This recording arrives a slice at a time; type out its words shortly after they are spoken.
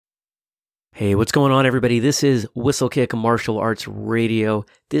Hey, what's going on, everybody? This is Whistlekick Martial Arts Radio.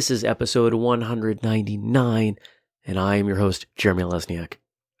 This is episode 199, and I am your host, Jeremy Lesniak.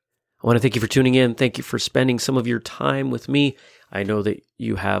 I want to thank you for tuning in. Thank you for spending some of your time with me. I know that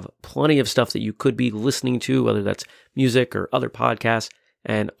you have plenty of stuff that you could be listening to, whether that's music or other podcasts.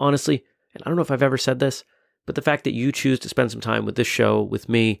 And honestly, and I don't know if I've ever said this, but the fact that you choose to spend some time with this show with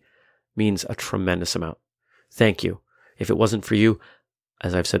me means a tremendous amount. Thank you. If it wasn't for you,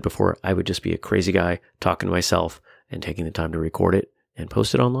 as I've said before, I would just be a crazy guy talking to myself and taking the time to record it and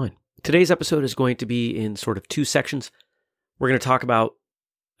post it online. Today's episode is going to be in sort of two sections. We're going to talk about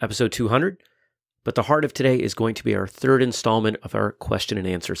episode 200, but the heart of today is going to be our third installment of our question and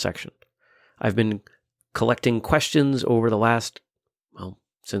answer section. I've been collecting questions over the last,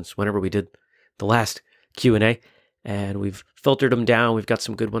 since whenever we did the last Q&A, and we've filtered them down. We've got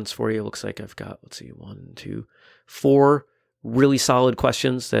some good ones for you. It looks like I've got, 4 really solid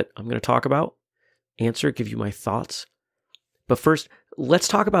questions that I'm going to talk about, answer, give you my thoughts. But first, let's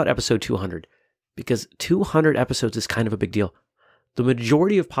talk about episode 200, because 200 episodes is kind of a big deal. The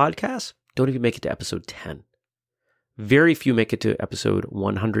majority of podcasts don't even make it to episode 10. Very few make it to episode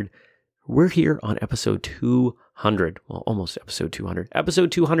 100. We're here on episode 200. Well, almost episode 200.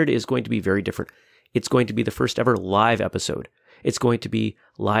 Episode 200 is going to be very different. It's going to be the first ever live episode. It's going to be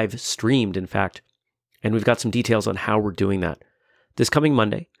live streamed, in fact. And we've got some details on how we're doing that. This coming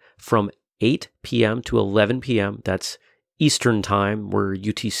Monday from 8 p.m. to 11 p.m., that's Eastern time. We're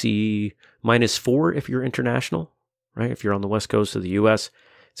UTC -4 if you're international, right? If you're on the West Coast of the U.S.,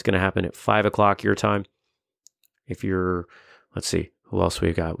 it's going to happen at 5 o'clock your time. If you're, let's see, who else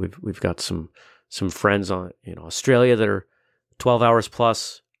we've got? We've got some friends in Australia that are 12 hours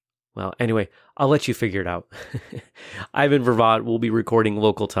plus. Well, anyway, I'll let you figure it out. I'm in Vermont. We'll be recording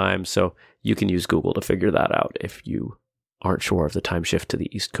local time, so you can use Google to figure that out if you aren't sure of the time shift to the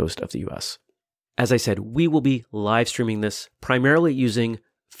East Coast of the US. As I said, we will be live streaming this primarily using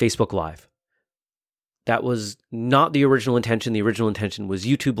Facebook Live. That was not the original intention. The original intention was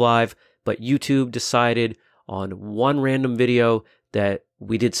YouTube Live, but YouTube decided on one random video that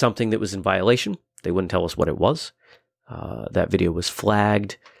we did something that was in violation. They wouldn't tell us what it was. That video was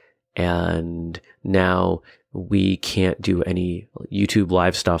flagged. And now we can't do any YouTube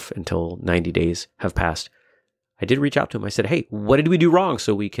live stuff until 90 days have passed. I did reach out to them. I said, hey, what did we do wrong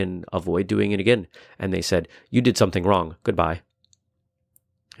so we can avoid doing it again? And they said, you did something wrong. Goodbye.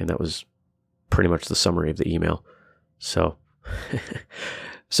 And that was pretty much the summary of the email. So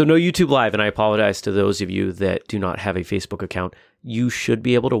no YouTube Live. And I apologize to those of you that do not have a Facebook account. You should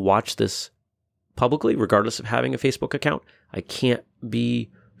be able to watch this publicly, regardless of having a Facebook account. I can't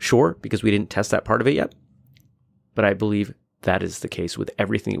be sure, because we didn't test that part of it yet. But I believe that is the case with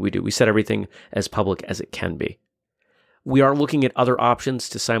everything that we do. We set everything as public as it can be. We are looking at other options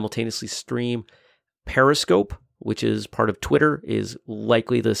to simultaneously stream. Periscope, which is part of Twitter, is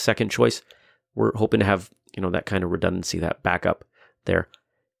likely the second choice. We're hoping to have, that kind of redundancy, that backup there.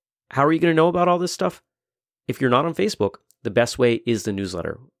 How are you going to know about all this stuff? If you're not on Facebook, the best way is the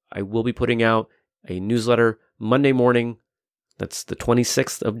newsletter. I will be putting out a newsletter Monday morning. That's the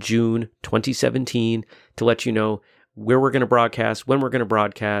 26th of June, 2017, to let you know where we're going to broadcast, when we're going to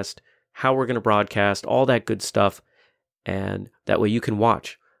broadcast, how we're going to broadcast, all that good stuff. And that way you can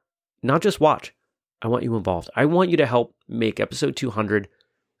watch. Not just watch. I want you involved. I want you to help make episode 200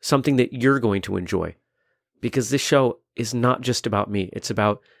 something that you're going to enjoy. Because this show is not just about me. It's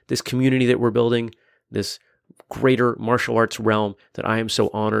about this community that we're building, this greater martial arts realm that I am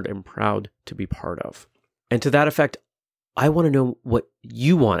so honored and proud to be part of. And to that effect, I want to know what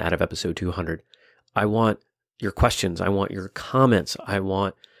you want out of episode 200. I want your questions. I want your comments. I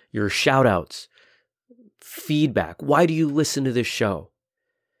want your shout outs, feedback. Why do you listen to this show?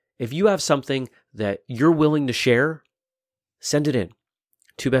 If you have something that you're willing to share, send it in.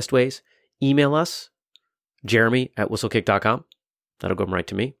 2 best ways. Email us, jeremy@whistlekick.com. That'll go right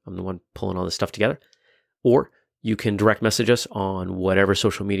to me. I'm the one pulling all this stuff together. Or you can direct message us on whatever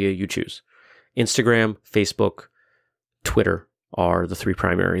social media you choose. Instagram, Facebook, Twitter are the 3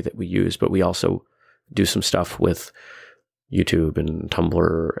 primary that we use, but we also do some stuff with YouTube and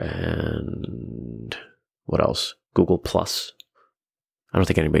Tumblr and what else? Google Plus. I don't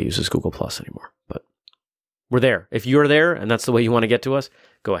think anybody uses Google Plus anymore, but we're there. If you're there and that's the way you want to get to us,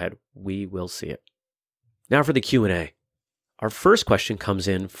 go ahead. We will see it. Now for the Q&A. Our first question comes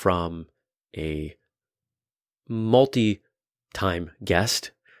in from a multi-time guest,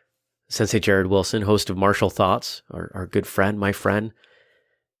 Sensei Jared Wilson, host of Martial Thoughts, our good friend, my friend.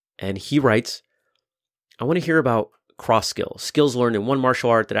 And he writes, I want to hear about cross skills learned in one martial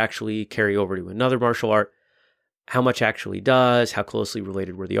art that actually carry over to another martial art. How much actually does, how closely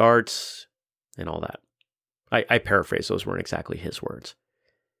related were the arts, and all that. I paraphrase, those weren't exactly his words.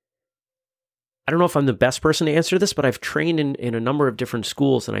 I don't know if I'm the best person to answer this, but I've trained in a number of different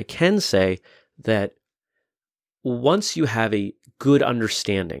schools, and I can say that once you have a good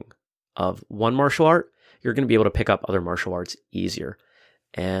understanding of one martial art, you're going to be able to pick up other martial arts easier.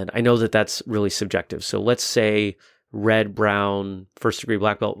 And I know that that's really subjective. So let's say red, brown, first degree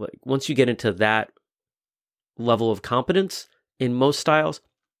black belt. Like once you get into that level of competence in most styles,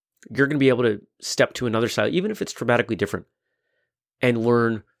 you're going to be able to step to another style, even if it's dramatically different, and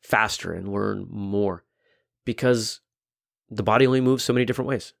learn faster and learn more, because the body only moves so many different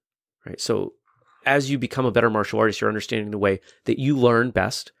ways, right? So as you become a better martial artist, you're understanding the way that you learn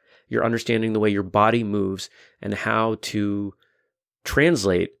best. You're understanding the way your body moves and how to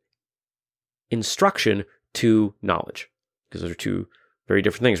translate instruction to knowledge, because those are two very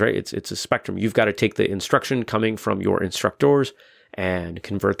different things, right? It's a spectrum. You've got to take the instruction coming from your instructors and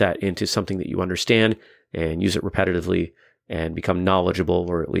convert that into something that you understand and use it repetitively and become knowledgeable,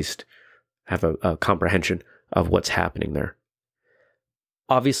 or at least have a comprehension of what's happening there.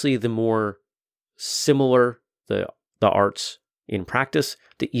 Obviously, the more similar the arts in practice,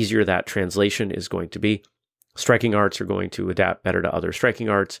 the easier that translation is going to be. Striking arts are going to adapt better to other striking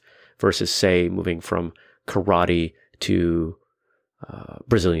arts versus, say, moving from karate to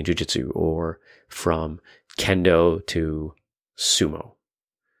Brazilian Jiu-Jitsu, or from kendo to sumo.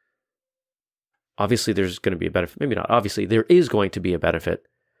 Obviously, there's going to be a benefit. Maybe not. Obviously, there is going to be a benefit,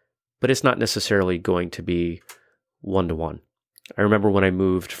 but it's not necessarily going to be one-to-one. I remember when I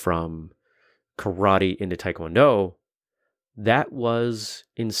moved from karate into taekwondo, that was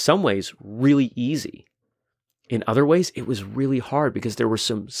in some ways really easy. In other ways, it was really hard because there were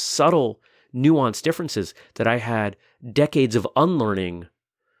some subtle, nuanced differences that I had decades of unlearning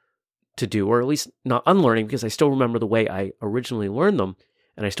to do, or at least not unlearning, because I still remember the way I originally learned them,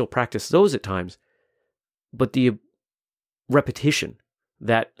 and I still practice those at times. But the repetition,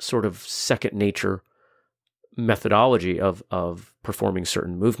 that sort of second nature methodology of performing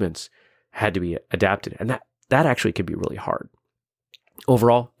certain movements, had to be adapted. And that actually could be really hard.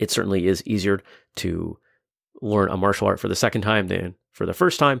 Overall, it certainly is easier to learn a martial art for the second time than for the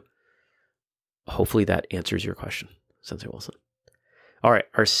first time. Hopefully that answers your question, Sensei Wilson. All right,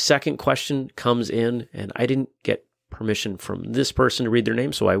 our second question comes in, and I didn't get permission from this person to read their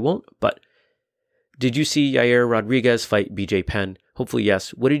name, so I won't, but did you see Yair Rodriguez fight BJ Penn? Hopefully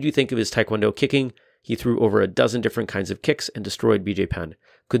yes. What did you think of his taekwondo kicking? He threw over a dozen different kinds of kicks and destroyed BJ Penn.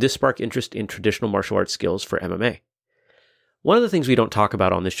 Could this spark interest in traditional martial arts skills for MMA? One of the things we don't talk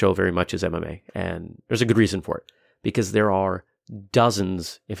about on this show very much is MMA, and there's a good reason for it, because there are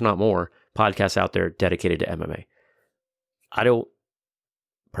dozens, if not more, podcasts out there dedicated to MMA. I don't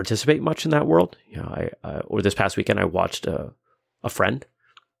participate much in that world. You know, or this past weekend, I watched a friend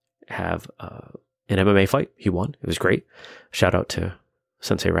have an MMA fight. He won. It was great. Shout out to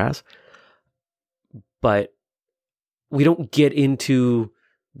Sensei Raz. But we don't get into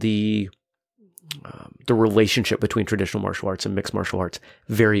the relationship between traditional martial arts and mixed martial arts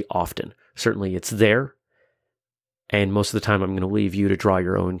very often. Certainly it's there, and most of the time I'm going to leave you to draw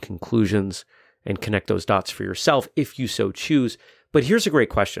your own conclusions and connect those dots for yourself if you so choose. But here's a great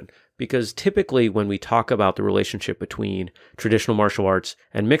question, because typically when we talk about the relationship between traditional martial arts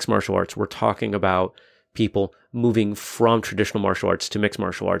and mixed martial arts, we're talking about people moving from traditional martial arts to mixed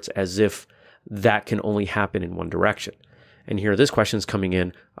martial arts as if that can only happen in one direction. And here this question is coming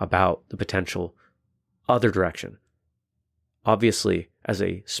in about the potential other direction. Obviously, as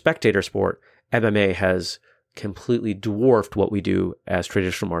a spectator sport, MMA has completely dwarfed what we do as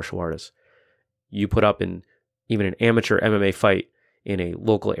traditional martial artists. You put up in even an amateur MMA fight in a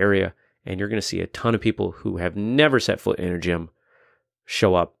local area, and you're going to see a ton of people who have never set foot in a gym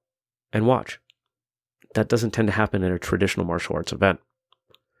show up and watch. That doesn't tend to happen at a traditional martial arts event.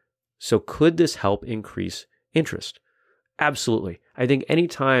 So could this help increase interest? Absolutely. I think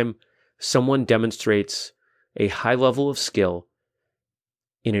anytime someone demonstrates a high level of skill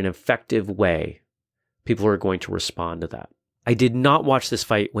in an effective way, people are going to respond to that. I did not watch this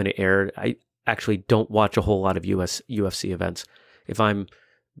fight when it aired. I actually don't watch a whole lot of UFC events. If I'm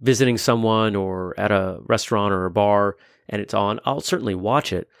visiting someone or at a restaurant or a bar and it's on, I'll certainly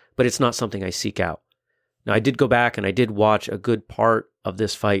watch it, but it's not something I seek out. Now, I did go back and I did watch a good part of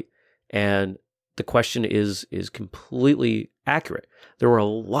this fight, and the question is completely accurate. There were a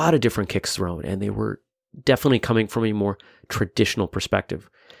lot of different kicks thrown, and they were definitely coming from a more traditional perspective.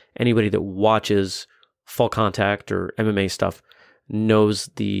 Anybody that watches full contact or MMA stuff knows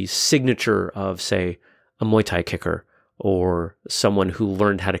the signature of, say, a Muay Thai kicker or someone who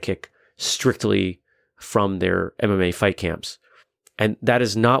learned how to kick strictly from their MMA fight camps. And that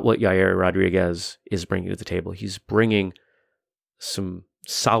is not what Yair Rodriguez is bringing to the table. He's bringing some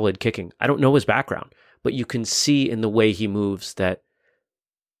solid kicking. I don't know his background, but you can see in the way he moves that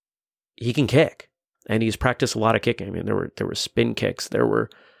he can kick. And he's practiced a lot of kicking. I mean, there were spin kicks. There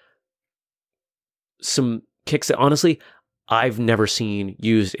were some kicks that, honestly, I've never seen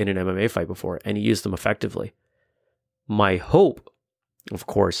used in an MMA fight before, and he used them effectively. My hope, of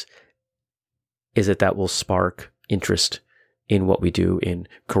course, is that will spark interest in what we do in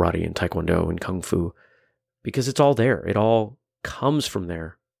karate and taekwondo and kung fu, because it's all there. It all comes from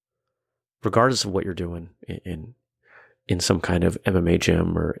there, regardless of what you're doing in some kind of MMA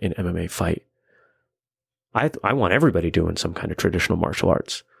gym or an MMA fight. I want everybody doing some kind of traditional martial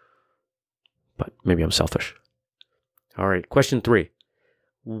arts, but maybe I'm selfish. All right, question 3.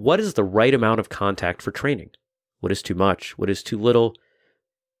 What is the right amount of contact for training? What is too much? What is too little?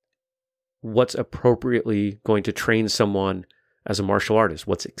 What's appropriately going to train someone as a martial artist?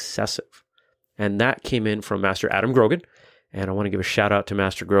 What's excessive? And that came in from Master Adam Grogan. And I want to give a shout out to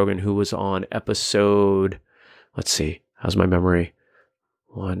Master Grogan, who was on episode, let's see, how's my memory?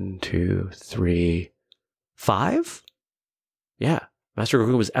 1, 2, 3, 5? Yeah, Master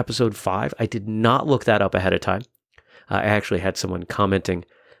Grogan was episode 5. I did not look that up ahead of time. I actually had someone commenting.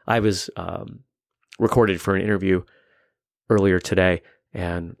 I was recorded for an interview earlier today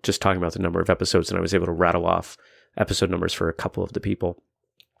and just talking about the number of episodes, and I was able to rattle off episode numbers for a couple of the people,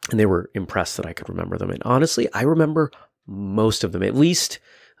 and they were impressed that I could remember them. And honestly, I remember most of them, at least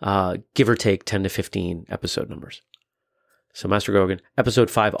give or take 10 to 15 episode numbers. So Master Grogan,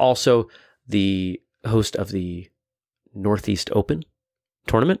 episode 5, also the host of the Northeast Open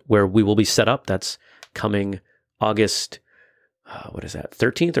tournament, where we will be set up. That's coming August,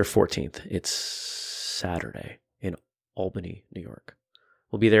 13th or 14th? It's Saturday in Albany, New York.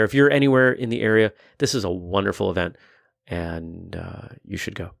 We'll be there. If you're anywhere in the area, this is a wonderful event, and you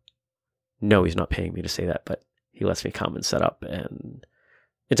should go. No, he's not paying me to say that, but he lets me come and set up, and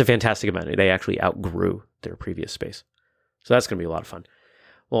it's a fantastic event. They actually outgrew their previous space. So that's going to be a lot of fun.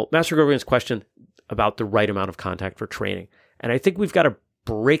 Well, Master Grogan's question about the right amount of contact for training, and I think we've got to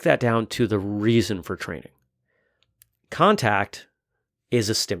break that down to the reason for training. Contact is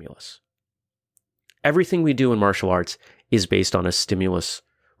a stimulus. Everything we do in martial arts is based on a stimulus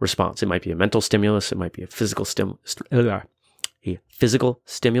response. It might be a mental stimulus. It might be a physical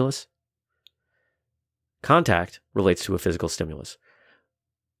stimulus. Contact relates to a physical stimulus.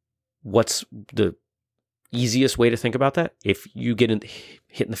 What's the easiest way to think about that? If you get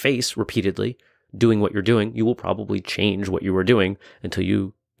hit in the face repeatedly doing what you're doing, you will probably change what you were doing until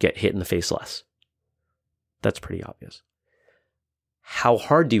you get hit in the face less. That's pretty obvious. How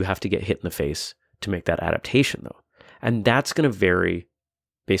hard do you have to get hit in the face to make that adaptation, though? And that's going to vary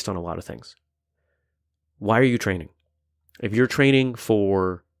based on a lot of things. Why are you training? If you're training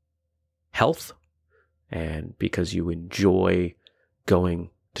for health and because you enjoy going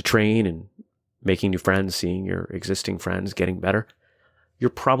to train and making new friends, seeing your existing friends getting better, you're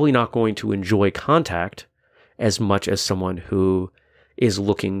probably not going to enjoy contact as much as someone who is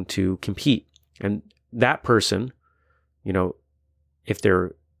looking to compete. And that person, if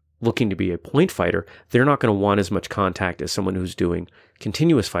they're looking to be a point fighter, they're not going to want as much contact as someone who's doing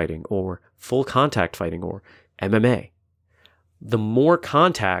continuous fighting or full contact fighting or MMA. The more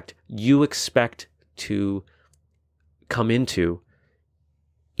contact you expect to come into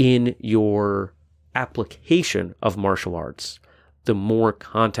in your application of martial arts, the more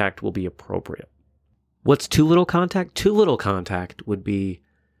contact will be appropriate. What's too little contact? Too little contact would be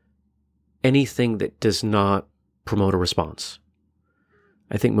anything that does not promote a response.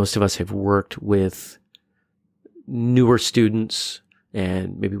 I think most of us have worked with newer students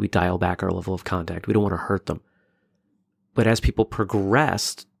and maybe we dial back our level of contact. We don't want to hurt them. But as people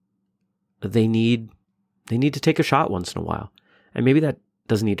progress, they need to take a shot once in a while. And maybe that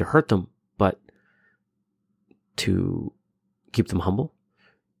doesn't need to hurt them, but to keep them humble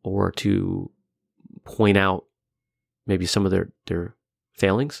or to point out maybe some of their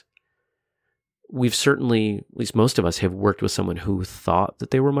failings. We've certainly, at least most of us, have worked with someone who thought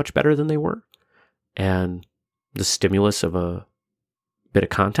that they were much better than they were. And the stimulus of a bit of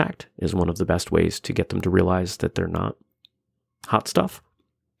contact is one of the best ways to get them to realize that they're not hot stuff.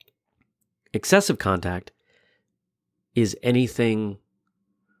 Excessive contact is anything,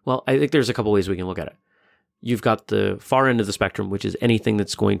 well, I think there's a couple ways we can look at it. You've got the far end of the spectrum, which is anything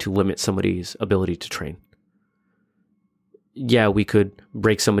that's going to limit somebody's ability to train. Yeah, we could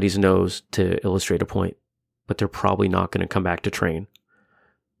break somebody's nose to illustrate a point, but they're probably not going to come back to train.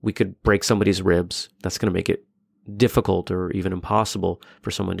 We could break somebody's ribs. That's going to make it difficult or even impossible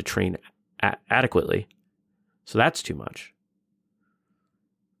for someone to train adequately. So that's too much.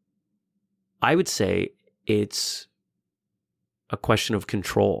 I would say it's a question of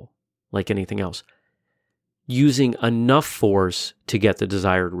control, like anything else. Using enough force to get the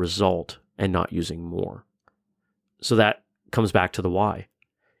desired result and not using more. So that comes back to the why.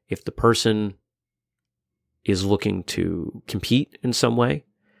 If the person is looking to compete in some way,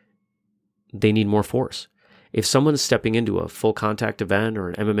 they need more force. If someone's stepping into a full contact event or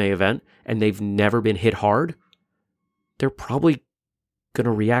an MMA event and they've never been hit hard, they're probably going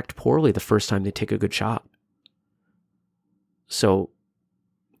to react poorly the first time they take a good shot. So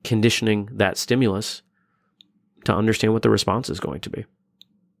conditioning that stimulus to understand what the response is going to be.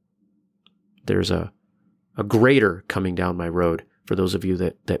 There's a grader coming down my road. For those of you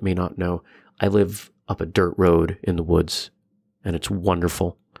that may not know, I live up a dirt road in the woods, and it's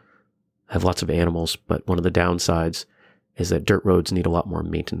wonderful. I have lots of animals, but one of the downsides is that dirt roads need a lot more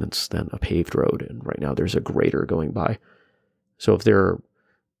maintenance than a paved road, and right now there's a grader going by. So if there are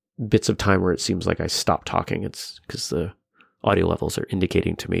bits of time where it seems like I stop talking, it's because the audio levels are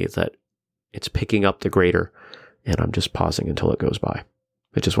indicating to me that it's picking up the grader, and I'm just pausing until it goes by.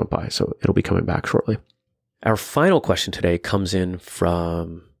 It just went by, so it'll be coming back shortly. Our final question today comes in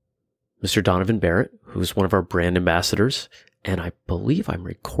from Mr. Donovan Barrett, who's one of our brand ambassadors, and I believe I'm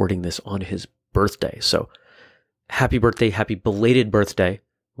recording this on his birthday. So happy birthday, happy belated birthday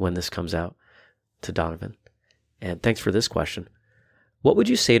when this comes out to Donovan. And thanks for this question. What would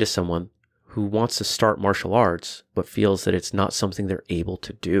you say to someone who wants to start martial arts but feels that it's not something they're able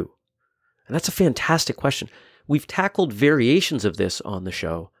to do? And that's a fantastic question. We've tackled variations of this on the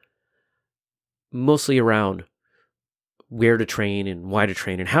show, mostly around where to train and why to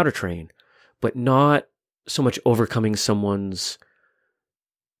train and how to train, but not so much overcoming someone's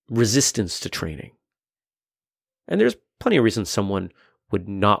resistance to training. And there's plenty of reasons someone would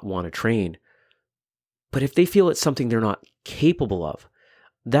not want to train, but if they feel it's something they're not capable of,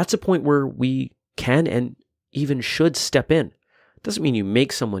 that's a point where we can and even should step in. It doesn't mean you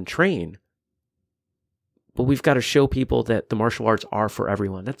make someone train, but we've got to show people that the martial arts are for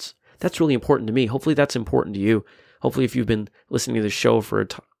everyone. That's really important to me. Hopefully that's important to you. Hopefully if you've been listening to the show for a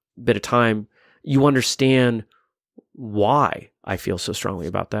bit of time, you understand why I feel so strongly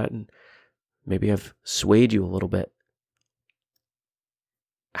about that. And maybe I've swayed you a little bit.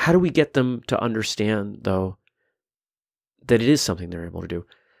 How do we get them to understand, though, that it is something they're able to do?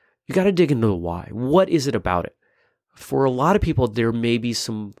 You got to dig into the why. What is it about it? For a lot of people, there may be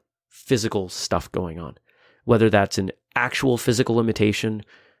some physical stuff going on, whether that's an actual physical limitation,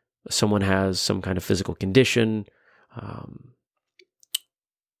 someone has some kind of physical condition,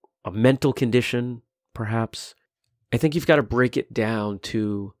 a mental condition, perhaps. I think you've got to break it down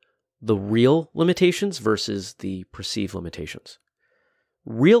to the real limitations versus the perceived limitations.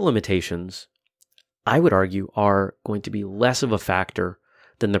 Real limitations, I would argue, are going to be less of a factor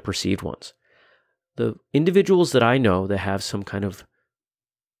than the perceived ones. The individuals that I know that have some kind of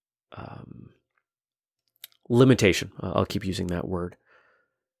limitation, I'll keep using that word,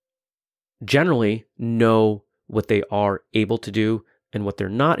 generally know what they are able to do and what they're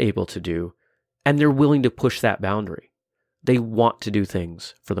not able to do, and they're willing to push that boundary. They want to do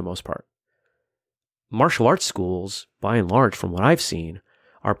things for the most part. Martial arts schools, by and large, from what I've seen,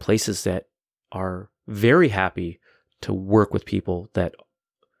 are places that are very happy to work with people that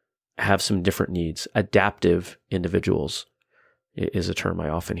have some different needs. Adaptive individuals is a term I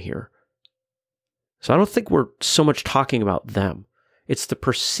often hear. So I don't think we're so much talking about them. It's the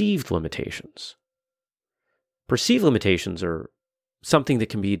perceived limitations. Perceived limitations are something that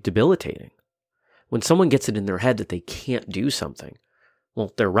can be debilitating. When someone gets it in their head that they can't do something,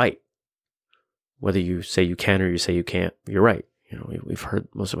 well, they're right. Whether you say you can or you say you can't, you're right. You know, we've heard,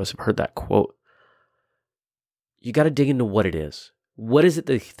 most of us have heard that quote. You got to dig into what it is. What is it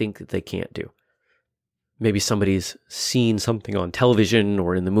they think that they can't do? Maybe somebody's seen something on television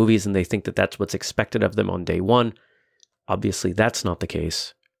or in the movies and they think that that's what's expected of them on day one. Obviously, that's not the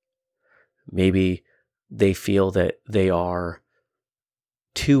case. Maybe they feel that they are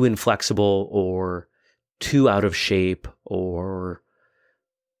too inflexible or too out of shape or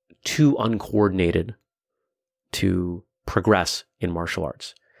too uncoordinated to progress in martial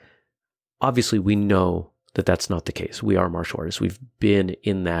arts. Obviously, we know that that's not the case. We are martial artists. We've been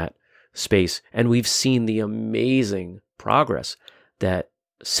in that space and we've seen the amazing progress that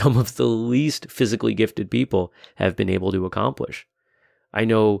some of the least physically gifted people have been able to accomplish. I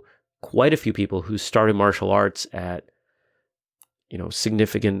know quite a few people who started martial arts at,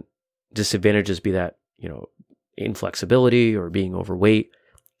 significant disadvantages, be that, inflexibility or being overweight.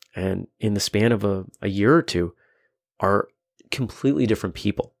 And in the span of a year or two are completely different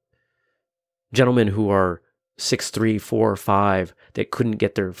people. Gentlemen who are 6'3", 4 or 5 that couldn't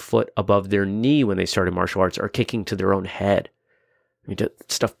get their foot above their knee when they started martial arts are kicking to their own head. I mean,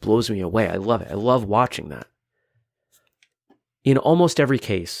 that stuff blows me away. I love it. I love watching that. In almost every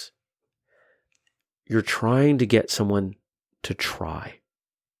case, you're trying to get someone to try.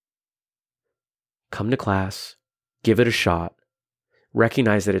 Come to class, give it a shot,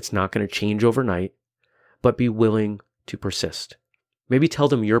 recognize that it's not going to change overnight, but be willing to persist. Maybe tell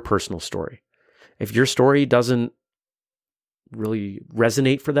them your personal story. If your story doesn't really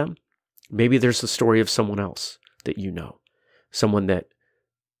resonate for them, maybe there's the story of someone else that you know, someone that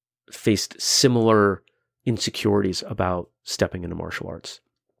faced similar insecurities about stepping into martial arts.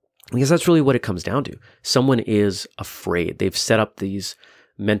 Because that's really what it comes down to. Someone is afraid. They've set up these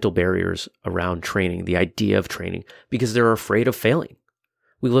mental barriers around training, the idea of training, because they're afraid of failing.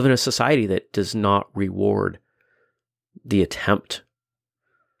 We live in a society that does not reward the attempt.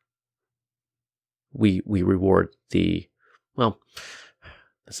 We reward well,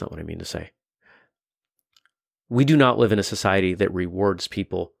 that's not what I mean to say. We do not live in a society that rewards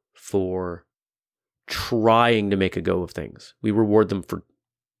people for trying to make a go of things. We reward them for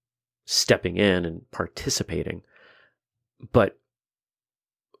stepping in and participating. But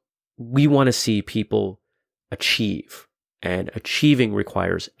we want to see people achieve, and achieving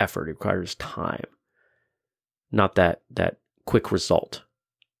requires effort. It requires time, not that quick result.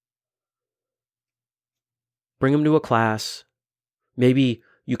 Bring them to a class. Maybe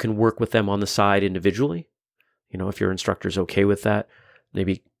you can work with them on the side individually. If your instructor's okay with that,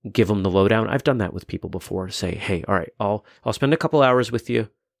 maybe give them the lowdown. I've done that with people before. Say, hey, all right, I'll spend a couple hours with you,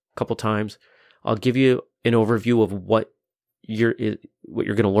 a couple times. I'll give you an overview of what you're going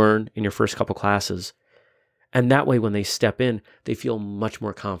to learn in your first couple classes. And that way, when they step in, they feel much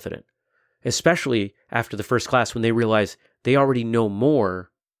more confident, especially after the first class when they realize they already know more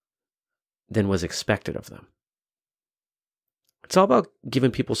than was expected of them. It's all about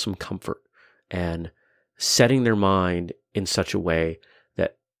giving people some comfort and setting their mind in such a way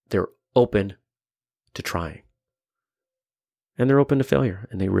that they're open to trying. And they're open to failure.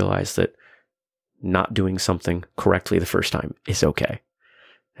 And they realize that not doing something correctly the first time is okay.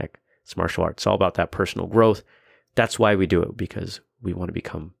 Heck, it's martial arts. It's all about that personal growth. That's why we do it, because we want to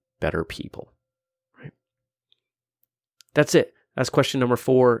become better people. Right? That's it. That's question number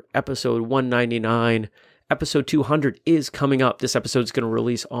 4, episode 199. Episode 200 is coming up. This episode is going to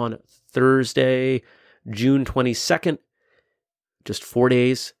release on Thursday, June 22nd. Just 4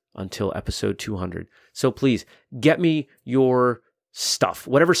 days until episode 200. So please get me your stuff,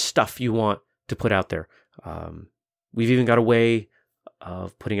 whatever stuff you want to put out there. We've even got a way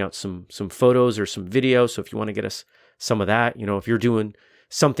of putting out some photos or some video. So if you want to get us some of that, if you're doing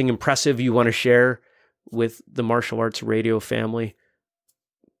something impressive you want to share with the martial arts radio family,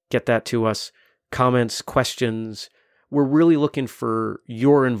 get that to us. Comments, questions. We're really looking for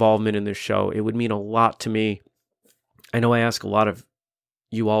your involvement in this show. It would mean a lot to me. I know I ask a lot of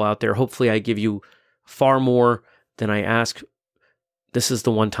you all out there. Hopefully I give you far more than I ask. This is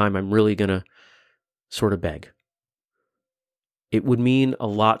the one time I'm really going to sort of beg. It would mean a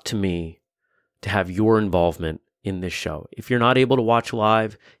lot to me to have your involvement in this show. If you're not able to watch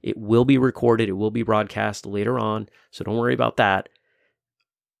live, it will be recorded. It will be broadcast later on. So don't worry about that.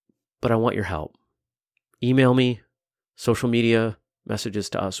 But I want your help. Email me, social media,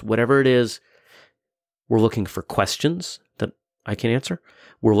 messages to us, whatever it is. We're looking for questions that I can answer.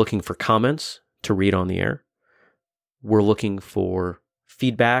 We're looking for comments to read on the air. We're looking for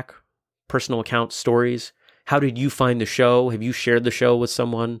feedback, personal account stories. How did you find the show? Have you shared the show with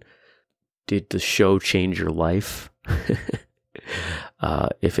someone? Did the show change your life?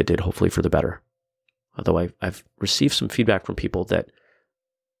 If it did, hopefully for the better. Although I've received some feedback from people that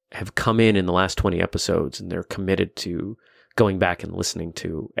have come in the last 20 episodes and they're committed to going back and listening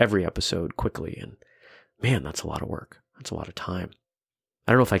to every episode quickly. And man, that's a lot of work. That's a lot of time.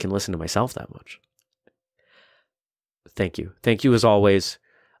 I don't know if I can listen to myself that much. Thank you. Thank you as always.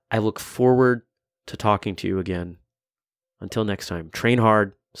 I look forward to talking to you again. Until next time, train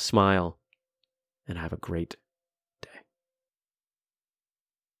hard, smile, and have a great